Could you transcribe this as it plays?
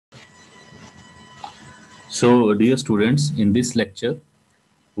So, dear students, in this lecture,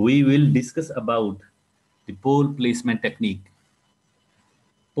 we will discuss about the pole placement technique.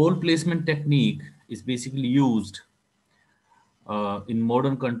 Pole placement technique is basically used in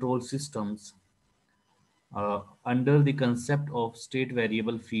modern control systems under the concept of state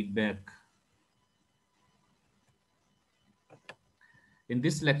variable feedback. In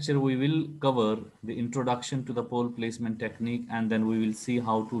this lecture, we will cover the introduction to the pole placement technique, and then we will see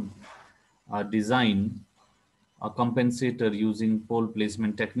how to design a compensator using pole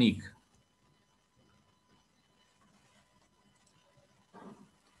placement technique.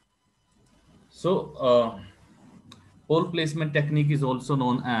 So, pole placement technique is also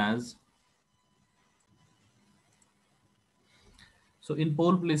known as. So in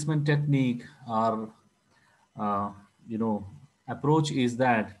pole placement technique, our uh, you know approach is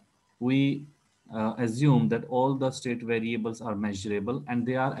that we assume that all the state variables are measurable and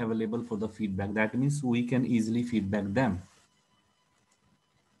they are available for the feedback. That means we can easily feedback them.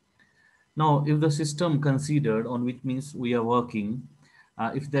 Now, if the system considered on which means we are working,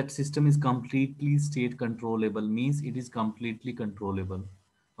 if that system is completely state controllable, means it is completely controllable.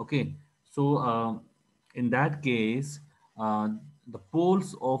 Okay, so in that case, uh, the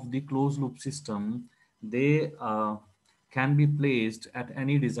poles of the closed loop system, they can be placed at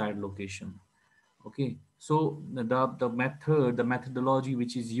any desired location. Okay, so the methodology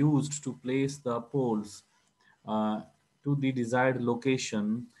which is used to place the poles uh, to the desired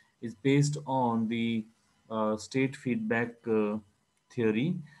location is based on the state feedback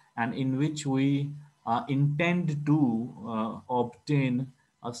theory, and in which we intend to obtain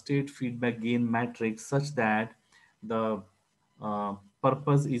a state feedback gain matrix such that the uh,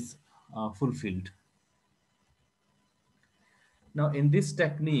 purpose is fulfilled. Now, in this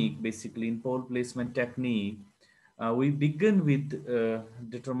technique, basically in pole placement technique, we begin with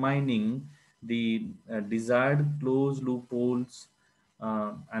determining the desired closed loop poles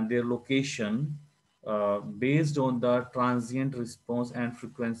and their location based on the transient response and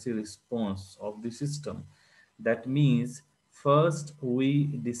frequency response of the system. That means first we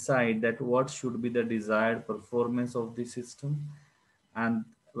decide that what should be the desired performance of the system, and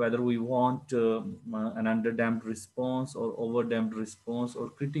whether we want an underdamped response or overdamped response or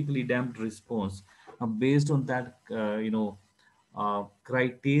critically damped response. Based on that,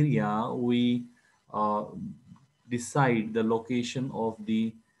 criteria, we uh, decide the location of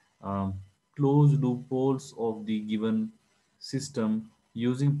the um, closed loop poles of the given system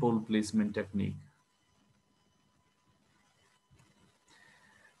using pole placement technique.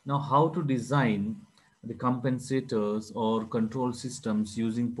 Now, how to design the compensators or control systems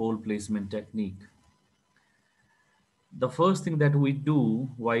using pole placement technique? The first thing that we do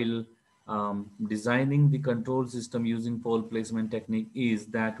while designing the control system using pole placement technique is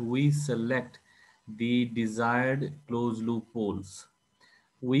that we select the desired closed loop poles.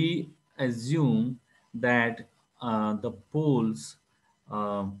 We assume that the poles,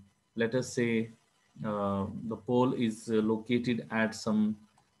 let us say the pole is located at some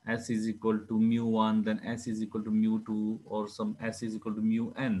s is equal to mu1, then s is equal to mu2, or some s is equal to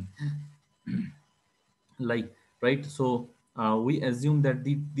mu n, like, right? So we assume that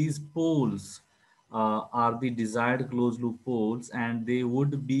these poles are the desired closed loop poles, and they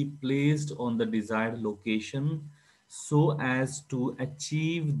would be placed on the desired location so as to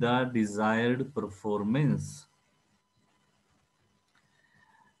achieve the desired performance.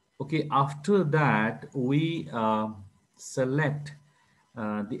 Okay, after that we select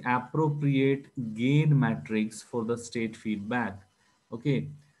the appropriate gain matrix for the state feedback. Okay,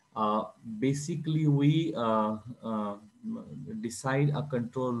 uh, basically we decide a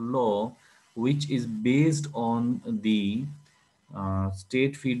control law which is based on the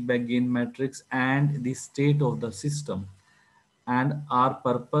state feedback gain matrix and the state of the system, and our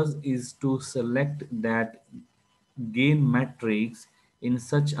purpose is to select that gain matrix in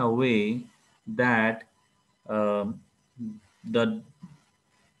such a way that um, the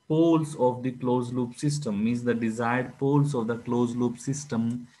poles of the closed loop system, means the desired poles of the closed loop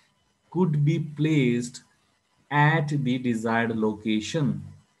system, could be placed at the desired location.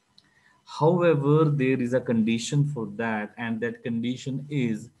 However, there is a condition for that, and that condition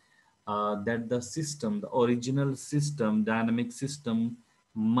is that the system, the original system, dynamic system,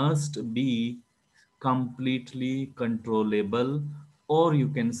 must be completely controllable, or you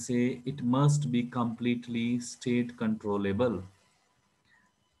can say it must be completely state controllable.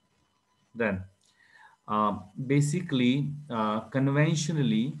 Then, basically,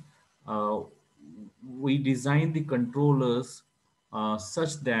 conventionally, uh, we design the controllers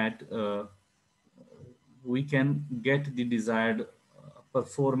such that we can get the desired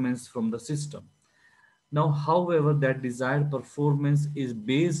performance from the system. Now, however, that desired performance is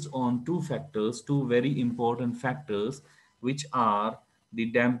based on two factors, two very important factors, which are the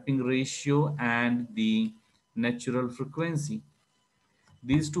damping ratio and the natural frequency.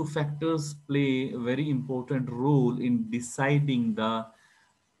 These two factors play a very important role in deciding the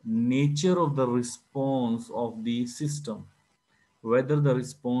nature of the response of the system, whether the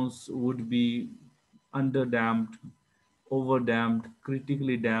response would be underdamped, overdamped,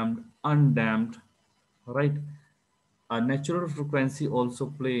 critically damped, undamped, right? Natural frequency also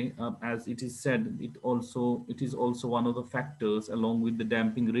play, as it is said, it is also one of the factors along with the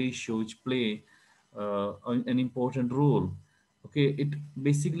damping ratio which play an important role. Okay, it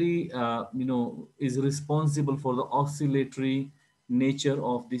basically is responsible for the oscillatory nature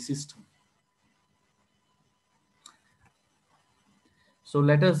of the system. So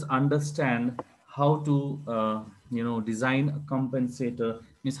let us understand how to design a compensator,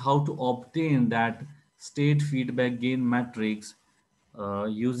 means how to obtain that state feedback gain matrix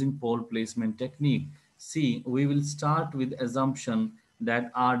using pole placement technique. See, we will start with assumption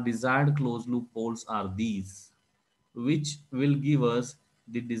that our desired closed loop poles are these, which will give us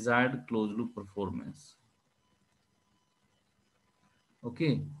the desired closed loop performance.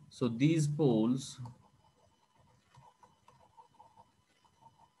 Okay, so these poles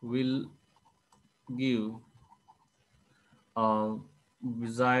will give a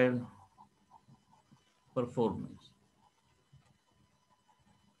desired performance.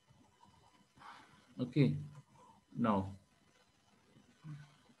 Okay, now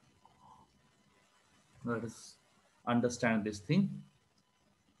let us understand this thing.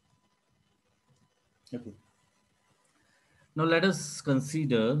 Okay, now let us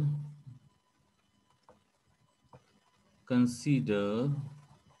consider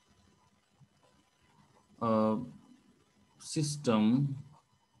a system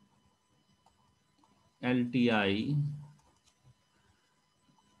LTI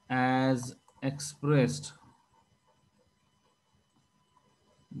as expressed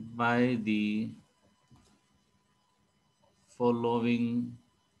by the following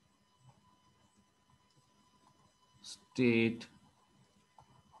state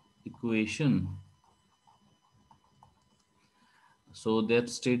equation. So that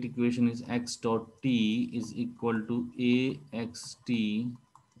state equation is x dot t is equal to axt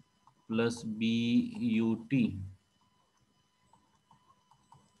plus but.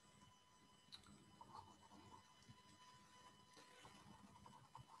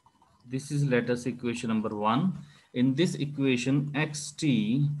 This is, let us, equation number 1. In this equation,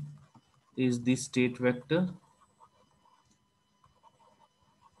 xt is the state vector,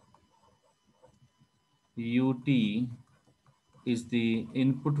 ut is the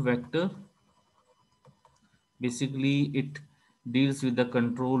input vector. Basically, it deals with the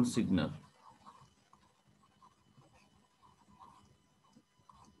control signal.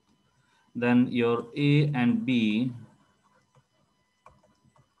 Then your A and B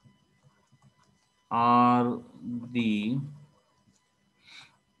are the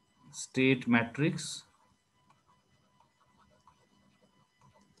state matrix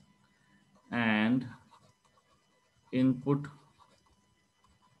and input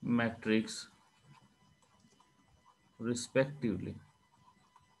matrix respectively,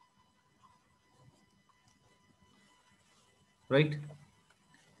 right?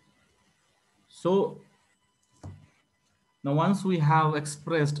 So now, once we have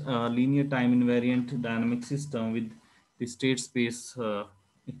expressed a linear time invariant dynamic system with the state space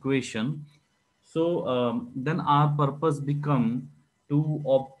equation, so then our purpose become to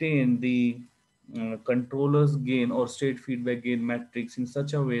obtain the controller's gain or state feedback gain matrix in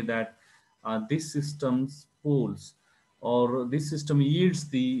such a way that this system's poles or this system yields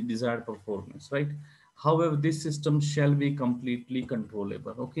the desired performance, right? However, this system shall be completely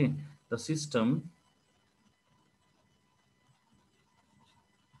controllable. Okay, the system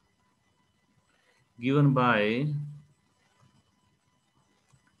given by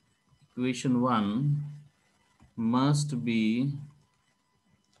equation 1 must be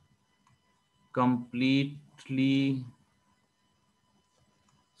completely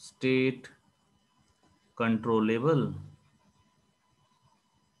state controllable,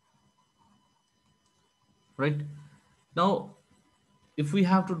 right? Now, if we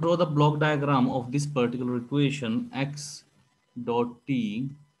have to draw the block diagram of this particular equation, x dot t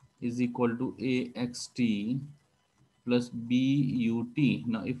is equal to axt plus but.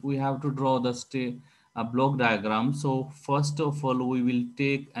 Now, if we have to draw the state a block diagram, so first of all we will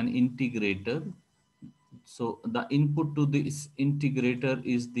take an integrator. So the input to this integrator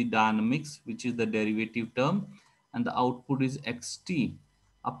is the dynamics, which is the derivative term, and the output is xt.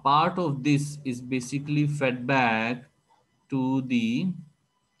 A part of this is basically fed back to the,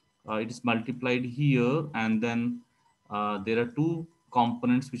 it is multiplied here, and then there are two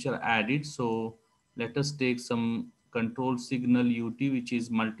components which are added. So let us take some control signal ut, which is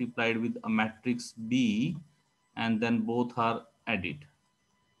multiplied with a matrix B, and then both are added.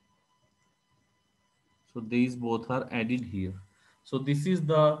 So these both are added here. So this is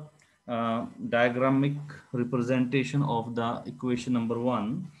the diagrammic representation of the equation number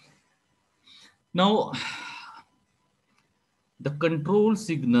 1. Now the control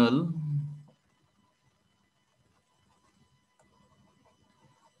signal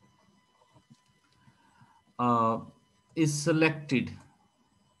uh, is selected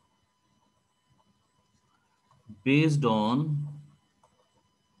based on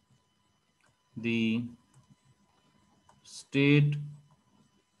the state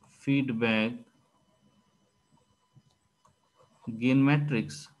feedback gain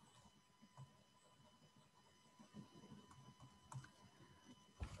matrix.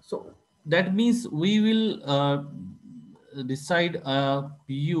 So that means we will decide a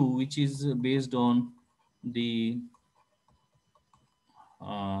PU which is based on the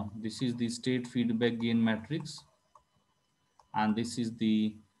this is the state feedback gain matrix, and this is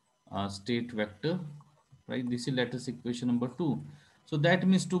the state vector, right? This is lattice equation number 2. So that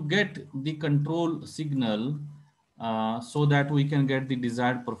means to get the control signal, so that we can get the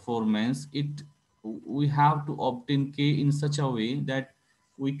desired performance, we have to obtain k in such a way that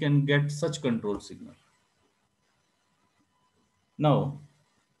we can get such control signal. Now,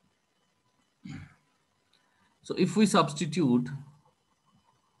 so if we substitute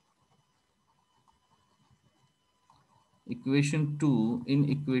equation 2 in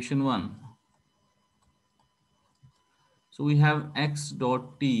equation 1, so we have x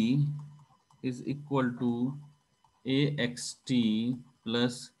dot t is equal to axt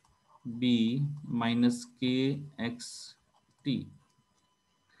plus b minus kxt.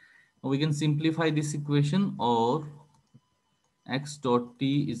 We can simplify this equation, or x dot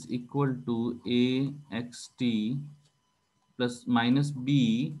t is equal to axt plus minus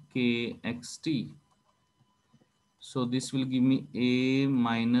b kxt. So this will give me a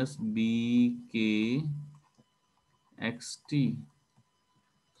minus b k xt.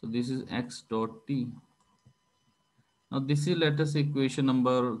 So this is x dot t. Now this is, let us, equation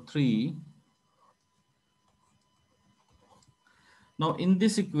number 3. Now in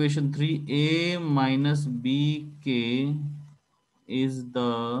this equation 3, a minus bk is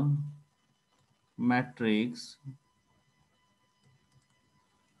the matrix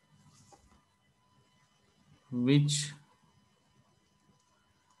which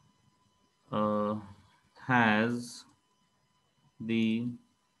has the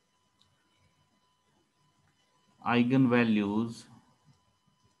eigenvalues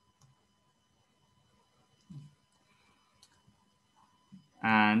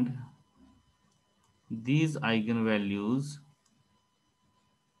and these eigenvalues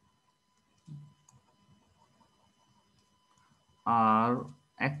are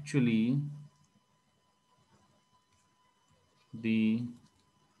actually the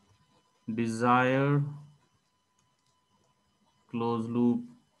desired closed loop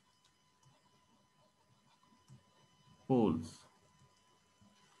poles.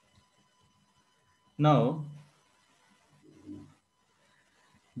 Now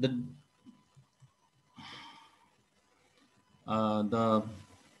the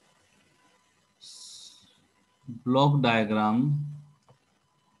block diagram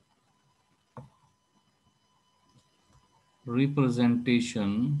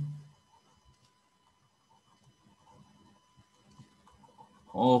representation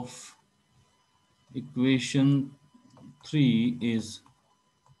of equation 3 is,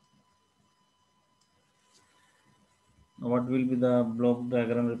 what will be the block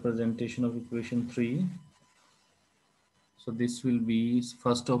diagram representation of equation 3? So this will be,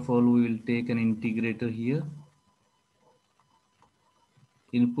 first of all, we will take an integrator here.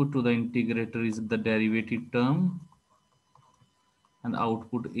 Input to the integrator is the derivative term, and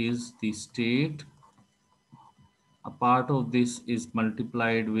output is the state. A part of this is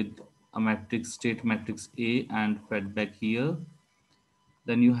multiplied with a matrix, state matrix A, and fed back here.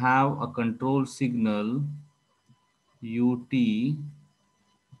 Then you have a control signal ut,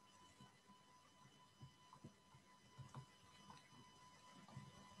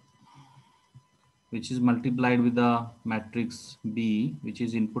 which is multiplied with the matrix B, which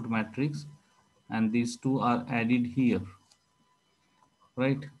is input matrix, and these two are added here,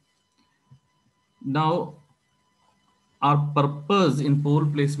 right? Now our purpose in pole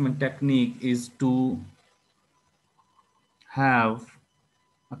placement technique is to have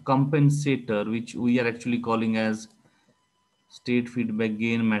a compensator, which we are actually calling as state feedback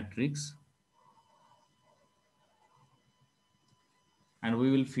gain matrix, and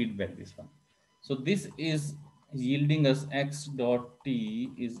we will feedback this one. So this is yielding us x dot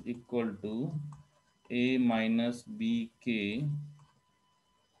t is equal to a minus bk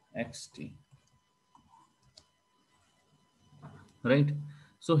xt, right?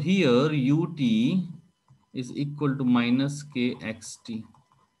 So here ut is equal to minus kxt,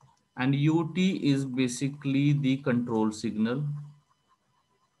 and ut is basically the control signal.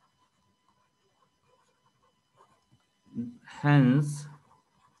 Hence,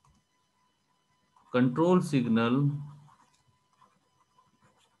 control signal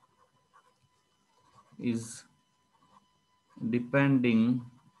is depending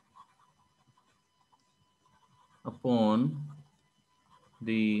upon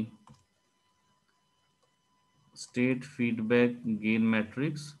the state feedback gain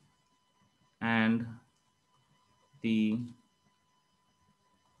matrix and the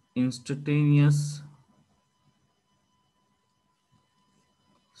instantaneous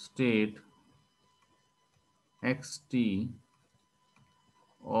state xt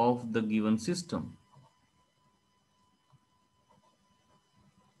of the given system.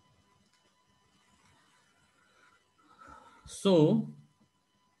 So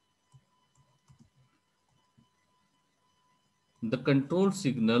the control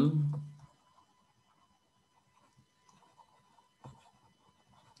signal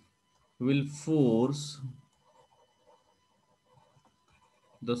will force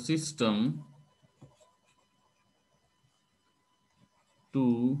the system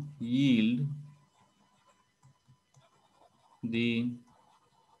to yield the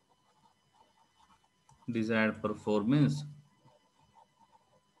desired performance.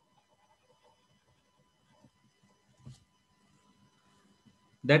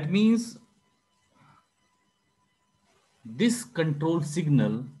 That means this control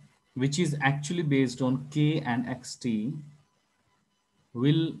signal, which is actually based on k and xt,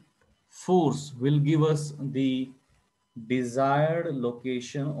 will give us the desired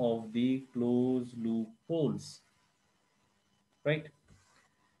location of the closed loop poles, right?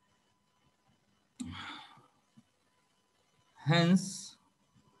 Hence,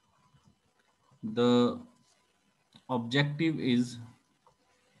 the objective is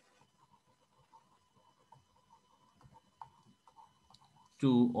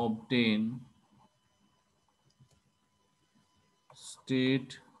to obtain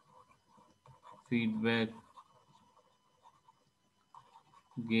state feedback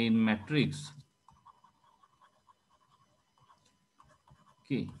gain matrix.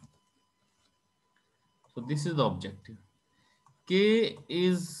 Okay, so this is the objective. K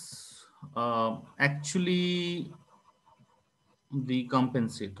is actually the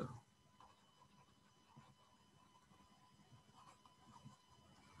compensator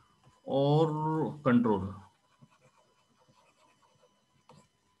or controller,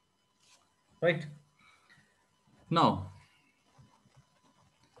 right? Now,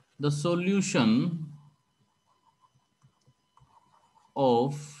 the solution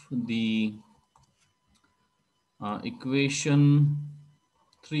of the equation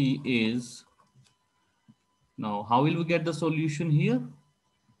 3 is, now how will we get the solution here?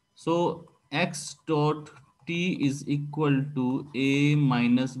 So x dot t is equal to a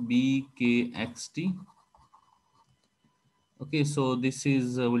minus b k x t. Okay, so this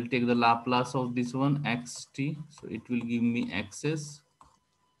is we'll take the Laplace of this one x t, so it will give me xs,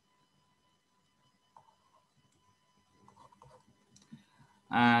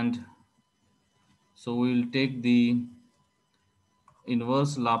 and so we will take the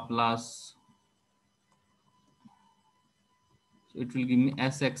inverse Laplace, so it will give me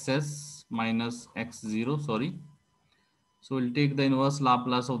sxs minus x0, sorry. So we'll take the inverse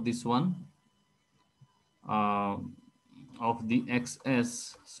Laplace of this one, uh, of the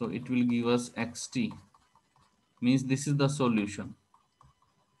xs, so it will give us xt, means this is the solution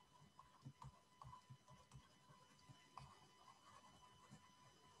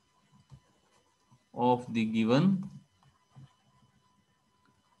of the given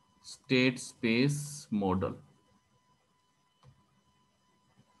state space model,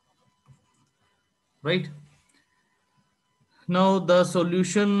 right? Now the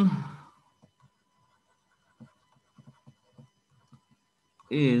solution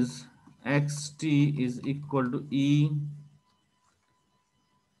is xt is equal to e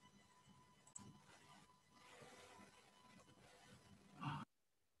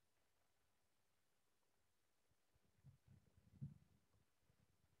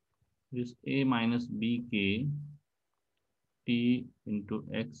is a minus bk t into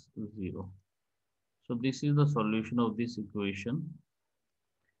x 0. So this is the solution of this equation.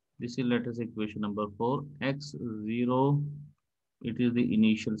 This is, let us say, equation number 4. X 0, it is the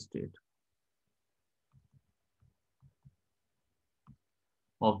initial state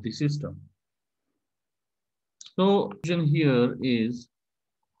of the system. So question here is,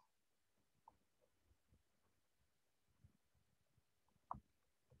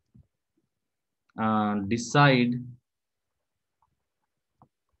 decide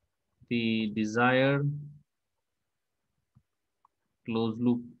the desired closed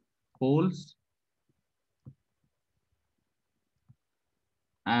loop poles,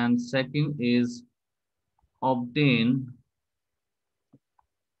 and second is obtain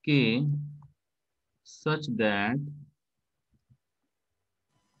k such that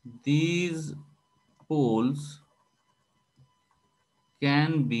these poles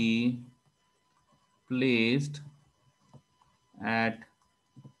can be placed at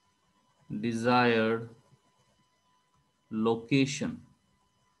desired location,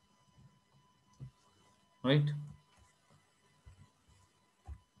 right?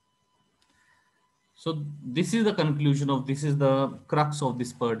 So this is the conclusion of, this is the crux of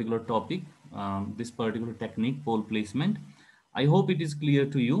this particular topic, this particular technique, pole placement. I hope it is clear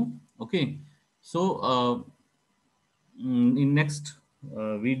to you. Okay. So in next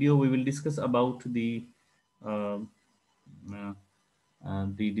video, we will discuss about uh, uh,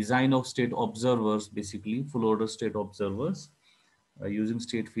 the design of state observers, basically full order state observers, using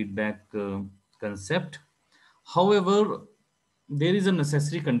state feedback concept. However, there is a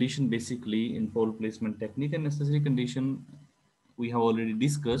necessary condition basically in pole placement technique, and necessary condition we have already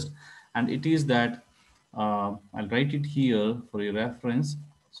discussed, and it is that, I'll write it here for your reference.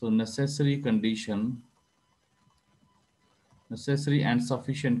 So necessary and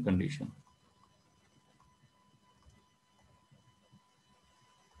sufficient condition.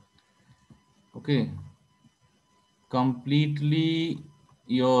 Okay, completely,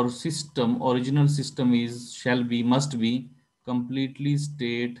 your system, original system is, shall be, must be completely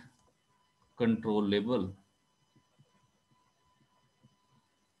state controllable,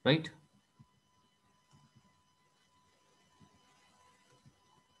 right?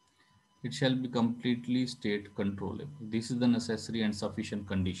 It shall be completely state controllable. This is the necessary and sufficient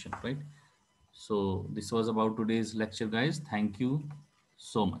condition, right? So this was about today's lecture, guys. Thank you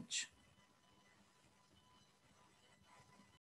so much.